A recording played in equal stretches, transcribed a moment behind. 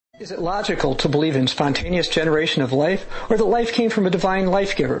Is it logical to believe in spontaneous generation of life, or that life came from a divine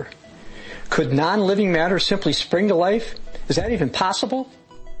life-giver? Could non-living matter simply spring to life? Is that even possible?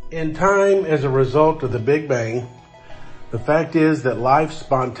 In time, as a result of the Big Bang, the fact is that life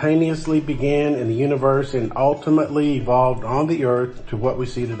spontaneously began in the universe and ultimately evolved on the earth to what we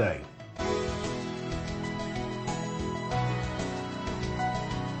see today.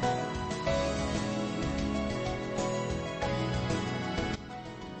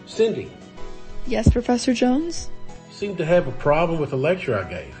 Cindy. Yes, Professor Jones? You seem to have a problem with the lecture I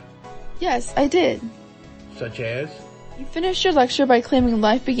gave. Yes, I did. Such as? You finished your lecture by claiming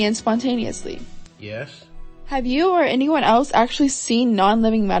life began spontaneously. Yes. Have you or anyone else actually seen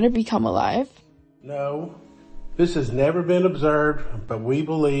non-living matter become alive? No. This has never been observed, but we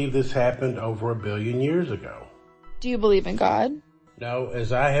believe this happened over 1 billion years ago. Do you believe in God? No,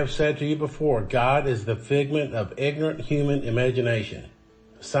 as I have said to you before, God is the figment of ignorant human imagination.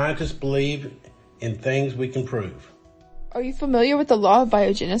 Scientists believe in things we can prove. Are you familiar with the law of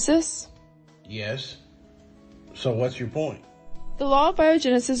biogenesis? Yes. So what's your point? The law of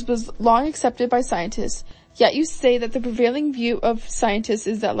biogenesis was long accepted by scientists, yet you say that the prevailing view of scientists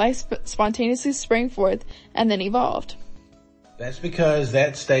is that life spontaneously sprang forth and then evolved. That's because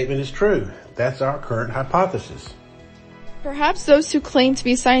that statement is true. That's our current hypothesis. Perhaps those who claim to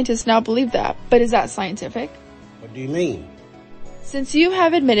be scientists now believe that, but is that scientific? What do you mean? Since you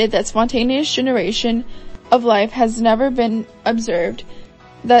have admitted that spontaneous generation of life has never been observed,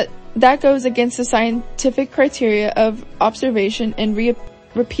 that goes against the scientific criteria of observation and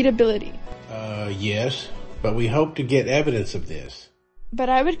repeatability. Yes, but we hope to get evidence of this. But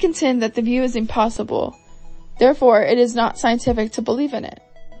I would contend that the view is impossible. Therefore, it is not scientific to believe in it.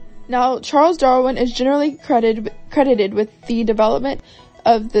 Now, Charles Darwin is generally credited with the development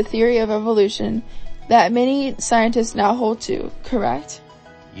of the theory of evolution that many scientists now hold to, correct?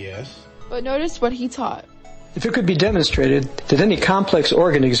 Yes. But notice what he taught. If it could be demonstrated that any complex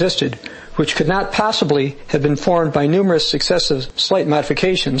organ existed, which could not possibly have been formed by numerous successive slight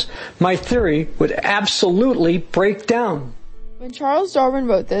modifications, my theory would absolutely break down. When Charles Darwin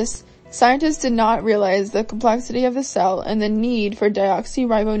wrote this, scientists did not realize the complexity of the cell and the need for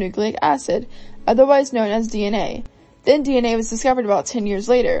deoxyribonucleic acid, otherwise known as DNA. Then DNA was discovered about 10 years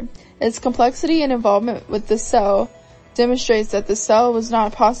later. Its complexity and involvement with the cell demonstrates that the cell was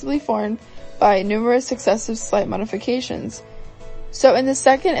not possibly formed by numerous successive slight modifications. So in the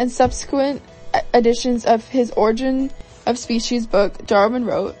second and subsequent editions of his Origin of Species book, Darwin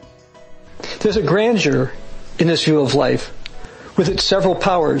wrote, There's a grandeur in this view of life, with its several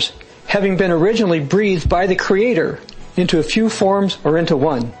powers, having been originally breathed by the Creator into a few forms or into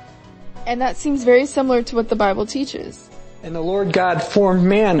one. And that seems very similar to what the Bible teaches. And the Lord God formed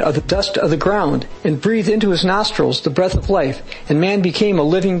man of the dust of the ground and breathed into his nostrils the breath of life, and man became a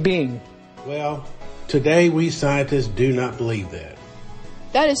living being. Well, today we scientists do not believe that.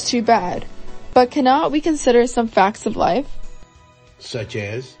 That is too bad. But cannot we consider some facts of life? Such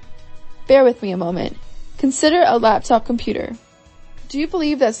as? Bear with me a moment. Consider a laptop computer. Do you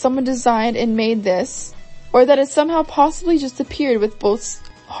believe that someone designed and made this, or that it somehow possibly just appeared with both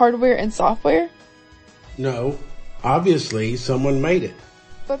hardware and software? No. Obviously, someone made it.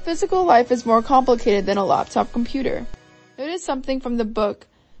 But physical life is more complicated than a laptop computer. Notice something from the book,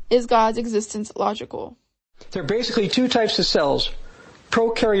 Is God's Existence Logical? There are basically two types of cells,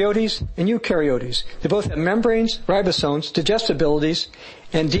 prokaryotes and eukaryotes. They both have membranes, ribosomes, digestibilities,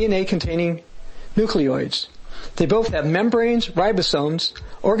 and DNA-containing nucleoids. They both have membranes, ribosomes,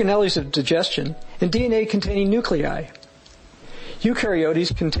 organelles of digestion, and DNA-containing nuclei.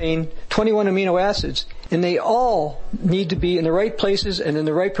 Eukaryotes contain 21 amino acids, and they all need to be in the right places and in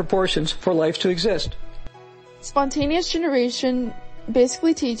the right proportions for life to exist. Spontaneous generation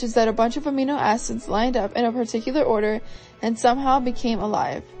basically teaches that a bunch of amino acids lined up in a particular order and somehow became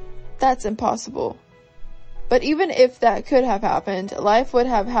alive. That's impossible. But even if that could have happened, life would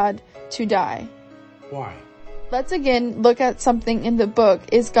have had to die. Why? Let's again look at something in the book,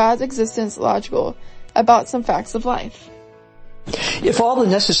 Is God's Existence Logical, about some facts of life. If all the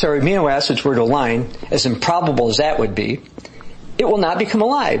necessary amino acids were to align, as improbable as that would be, it will not become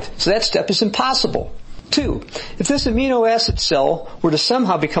alive, so that step is impossible. 2, if this amino acid cell were to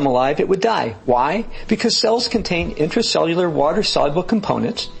somehow become alive, it would die. Why? Because cells contain intracellular water-soluble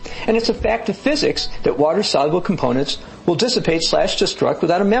components, and it's a fact of physics that water-soluble components will dissipate/destruct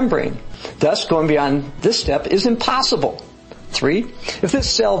without a membrane. Thus, going beyond this step is impossible. 3, if this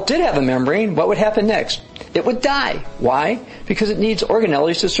cell did have a membrane, what would happen next? It would die. Why? Because it needs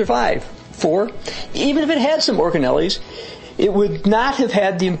organelles to survive. 4, even if it had some organelles, it would not have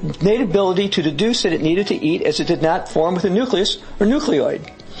had the innate ability to deduce that it needed to eat, as it did not form with a nucleus or nucleoid.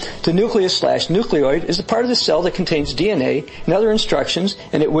 The nucleus/nucleoid is the part of the cell that contains DNA and other instructions,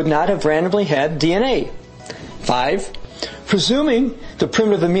 and it would not have randomly had DNA. 5. Presuming the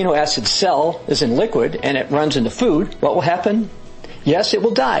primitive amino acid cell is in liquid and it runs into food, what will happen? Yes, it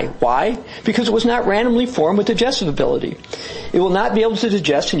will die. Why? Because it was not randomly formed with digestive ability. It will not be able to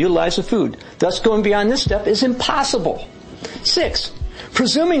digest and utilize the food. Thus, going beyond this step is impossible. 6.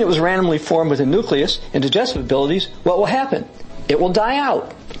 Presuming it was randomly formed with a nucleus and digestive abilities, what will happen? It will die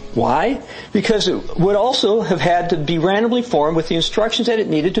out. Why? Because it would also have had to be randomly formed with the instructions that it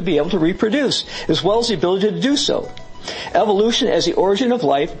needed to be able to reproduce, as well as the ability to do so. Evolution as the origin of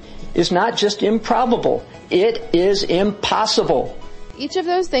life is not just improbable, it is impossible. Each of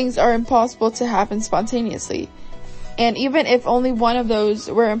those things are impossible to happen spontaneously. And even if only one of those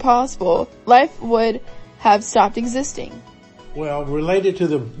were impossible, life would have stopped existing. Well, related to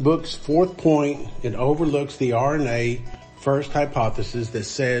the book's fourth point, it overlooks the RNA first hypothesis that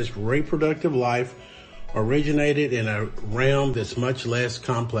says reproductive life originated in a realm that's much less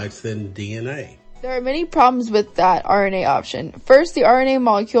complex than DNA. There are many problems with that RNA option. First, the RNA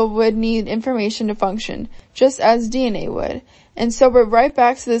molecule would need information to function, just as DNA would. And so we're right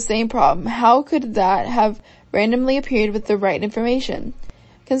back to the same problem. How could that have randomly appeared with the right information?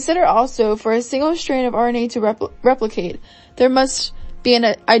 Consider also, for a single strand of RNA to replicate, there must be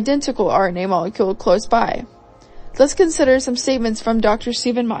an identical RNA molecule close by. Let's consider some statements from Dr.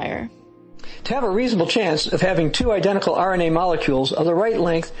 Stephen Meyer. To have a reasonable chance of having two identical RNA molecules of the right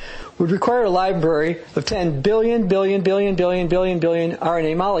length would require a library of 10 billion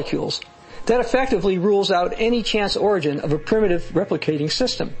RNA molecules. That effectively rules out any chance origin of a primitive replicating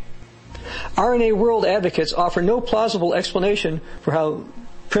system. RNA world advocates offer no plausible explanation for how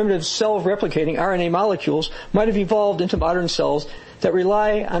primitive self-replicating RNA molecules might have evolved into modern cells that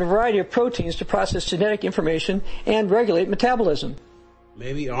rely on a variety of proteins to process genetic information and regulate metabolism.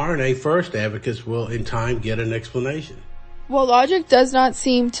 Maybe RNA first advocates will in time get an explanation. While logic does not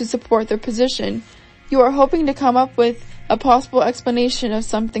seem to support their position, you are hoping to come up with a possible explanation of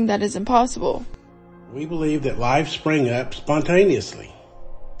something that is impossible. We believe that life sprang up spontaneously.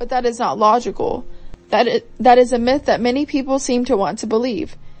 But that is not logical. That is a myth that many people seem to want to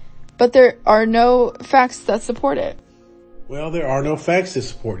believe. But there are no facts that support it. Well, there are no facts to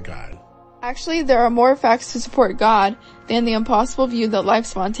support God. Actually, there are more facts to support God than the impossible view that life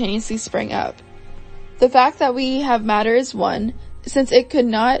spontaneously sprang up. The fact that we have matter is one, since it could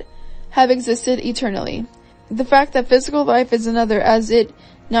not have existed eternally. The fact that physical life is another, as it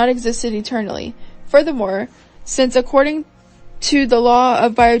not existed eternally. Furthermore, since according to the law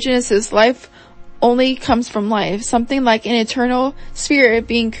of biogenesis, life only comes from life, something like an eternal spirit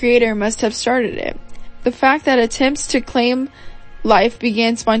being creator must have started it. The fact that attempts to claim life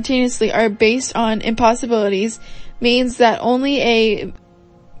began spontaneously are based on impossibilities means that only a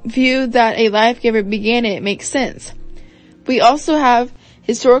view that a life-giver began it makes sense. We also have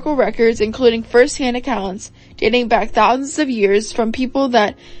historical records, including first-hand accounts dating back thousands of years from people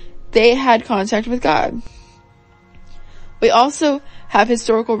that they had contact with God. We also have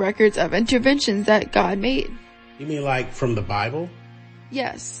historical records of interventions that God made. You mean like from the Bible?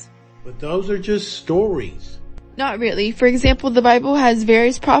 Yes. But those are just stories. Not really. For example, the Bible has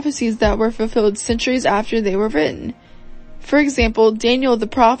various prophecies that were fulfilled centuries after they were written. For example, Daniel the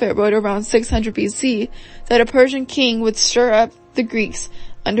prophet wrote around 600 BC that a Persian king would stir up the Greeks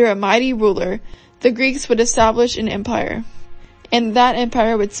under a mighty ruler. The Greeks would establish an empire, and that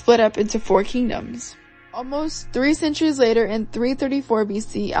empire would split up into 4 kingdoms. Almost 3 centuries later, in 334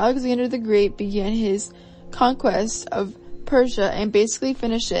 BC, Alexander the Great began his conquest of Persia and basically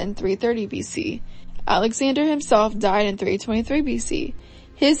finished it in 330 BC. Alexander himself died in 323 BC.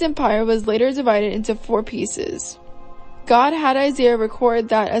 His empire was later divided into 4 pieces. God had Isaiah record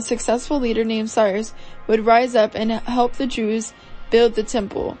that a successful leader named Cyrus would rise up and help the Jews build the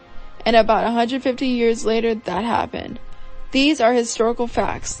temple. And about 150 years later, that happened. These are historical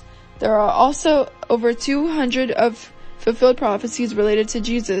facts. There are also over 200 of fulfilled prophecies related to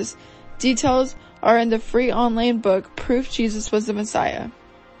Jesus. Details are in the free online book, Proof Jesus Was the Messiah.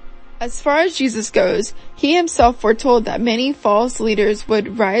 As far as Jesus goes, he himself foretold that many false leaders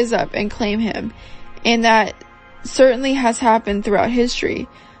would rise up and claim him, and that certainly has happened throughout history.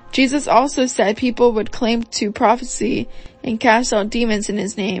 Jesus also said people would claim to prophecy and cast out demons in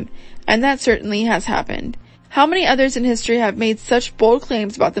his name, and that certainly has happened. How many others in history have made such bold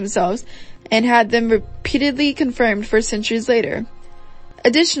claims about themselves and had them repeatedly confirmed for centuries later?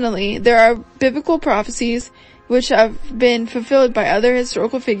 Additionally, there are biblical prophecies which have been fulfilled by other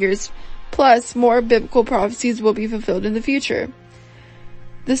historical figures, plus more biblical prophecies will be fulfilled in the future.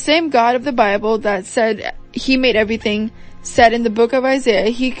 The same God of the Bible that said he made everything said in the book of Isaiah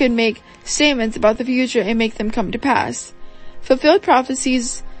he could make statements about the future and make them come to pass. Fulfilled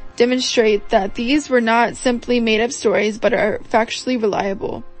prophecies demonstrate that these were not simply made-up stories but are factually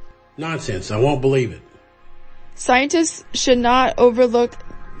reliable. Nonsense. I won't believe it. Scientists should not overlook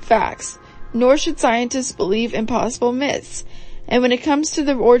facts, nor should scientists believe impossible myths. And when it comes to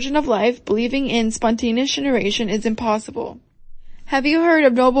the origin of life, believing in spontaneous generation is impossible. Have you heard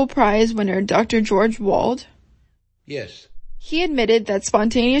of Nobel Prize winner Dr. George Wald? Yes. He admitted that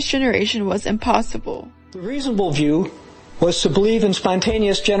spontaneous generation was impossible. The reasonable view was to believe in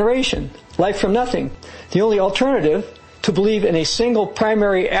spontaneous generation, life from nothing. The only alternative, to believe in a single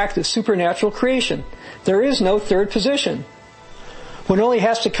primary act of supernatural creation. There is no third position. One only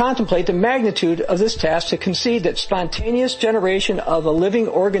has to contemplate the magnitude of this task to concede that spontaneous generation of a living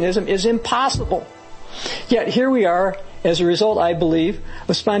organism is impossible. Yet here we are, as a result, I believe,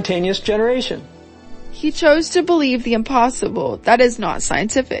 of spontaneous generation. He chose to believe the impossible. That is not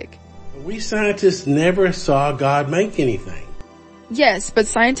scientific. We scientists never saw God make anything. Yes, but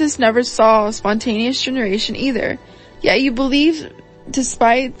scientists never saw spontaneous generation either. Yet you believe,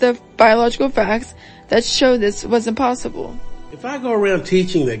 despite the biological facts that show this was impossible. If I go around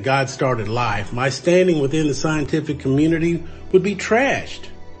teaching that God started life, my standing within the scientific community would be trashed.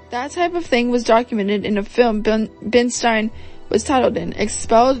 That type of thing was documented in a film Ben Stein was titled in,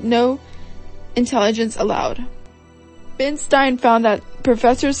 Expelled, No Intelligence Allowed. Ben Stein found that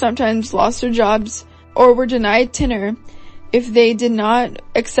professors sometimes lost their jobs or were denied tenure if they did not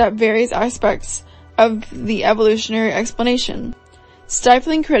accept various aspects of the evolutionary explanation.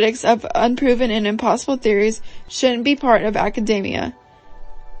 Stifling critics of unproven and impossible theories shouldn't be part of academia.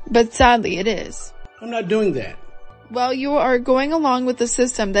 But sadly it is. I'm not doing that. Well, you are going along with the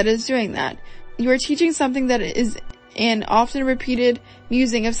system that is doing that. You are teaching something that is an often repeated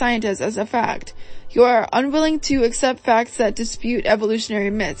musing of scientists as a fact. You are unwilling to accept facts that dispute evolutionary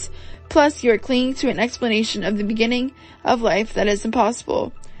myths. Plus, you are clinging to an explanation of the beginning of life that is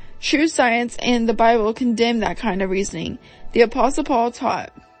impossible. True science and the Bible condemn that kind of reasoning. The Apostle Paul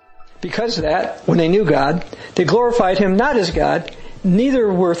taught. Because of that, when they knew God, they glorified Him not as God,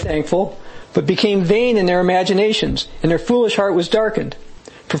 neither were thankful, but became vain in their imaginations, and their foolish heart was darkened.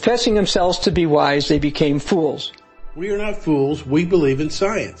 Professing themselves to be wise, they became fools. We are not fools. We believe in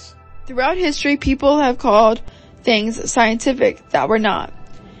science. Throughout history, people have called things scientific that were not.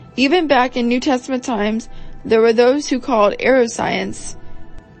 Even back in New Testament times, there were those who called error science,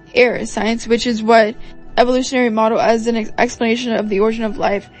 which is what evolutionary model as an explanation of the origin of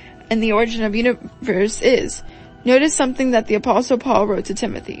life and the origin of universe is. Notice something that the Apostle Paul wrote to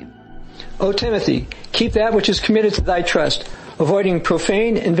Timothy. O Timothy, keep that which is committed to thy trust, avoiding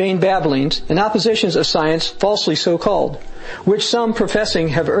profane and vain babblings and oppositions of science falsely so called, which some professing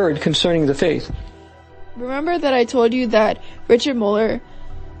have erred concerning the faith. Remember that I told you that Richard Muller,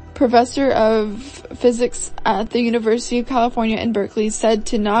 professor of physics at the University of California in Berkeley, said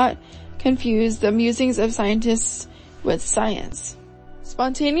to not confuse the musings of scientists with science.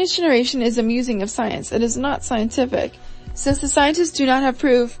 Spontaneous generation is a musing of science. It is not scientific. Since the scientists do not have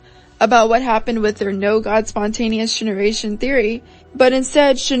proof about what happened with their no God spontaneous generation theory, but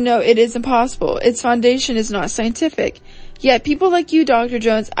instead should know it is impossible. Its foundation is not scientific. Yet people like you, Dr.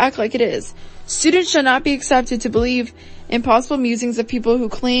 Jones, act like it is. Students shall not be accepted to believe impossible musings of people who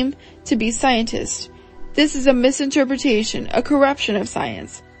claim to be scientists. This is a misinterpretation, a corruption of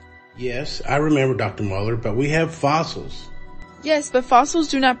science. Yes, I remember, Dr. Muller, but we have fossils. Yes, but fossils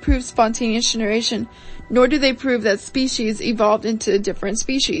do not prove spontaneous generation, nor do they prove that species evolved into different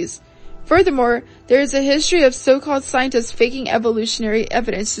species. Furthermore, there is a history of so-called scientists faking evolutionary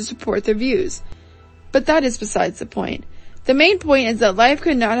evidence to support their views. But that is besides the point. The main point is that life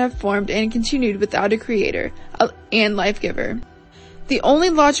could not have formed and continued without a creator and life-giver. The only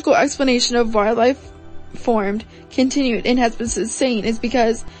logical explanation of why life formed, continued, and has been sustained is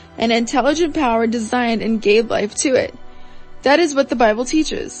because an intelligent power designed and gave life to it. That is what the Bible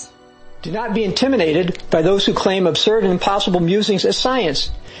teaches. Do not be intimidated by those who claim absurd and impossible musings as science.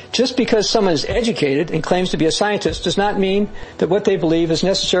 Just because someone is educated and claims to be a scientist does not mean that what they believe is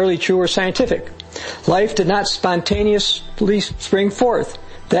necessarily true or scientific. Life did not spontaneously spring forth.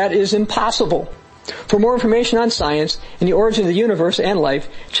 That is impossible. For more information on science and the origin of the universe and life,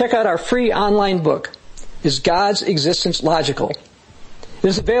 check out our free online book, Is God's Existence Logical? It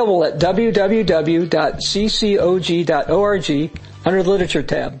is available at www.ccog.org under the Literature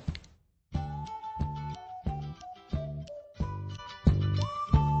tab.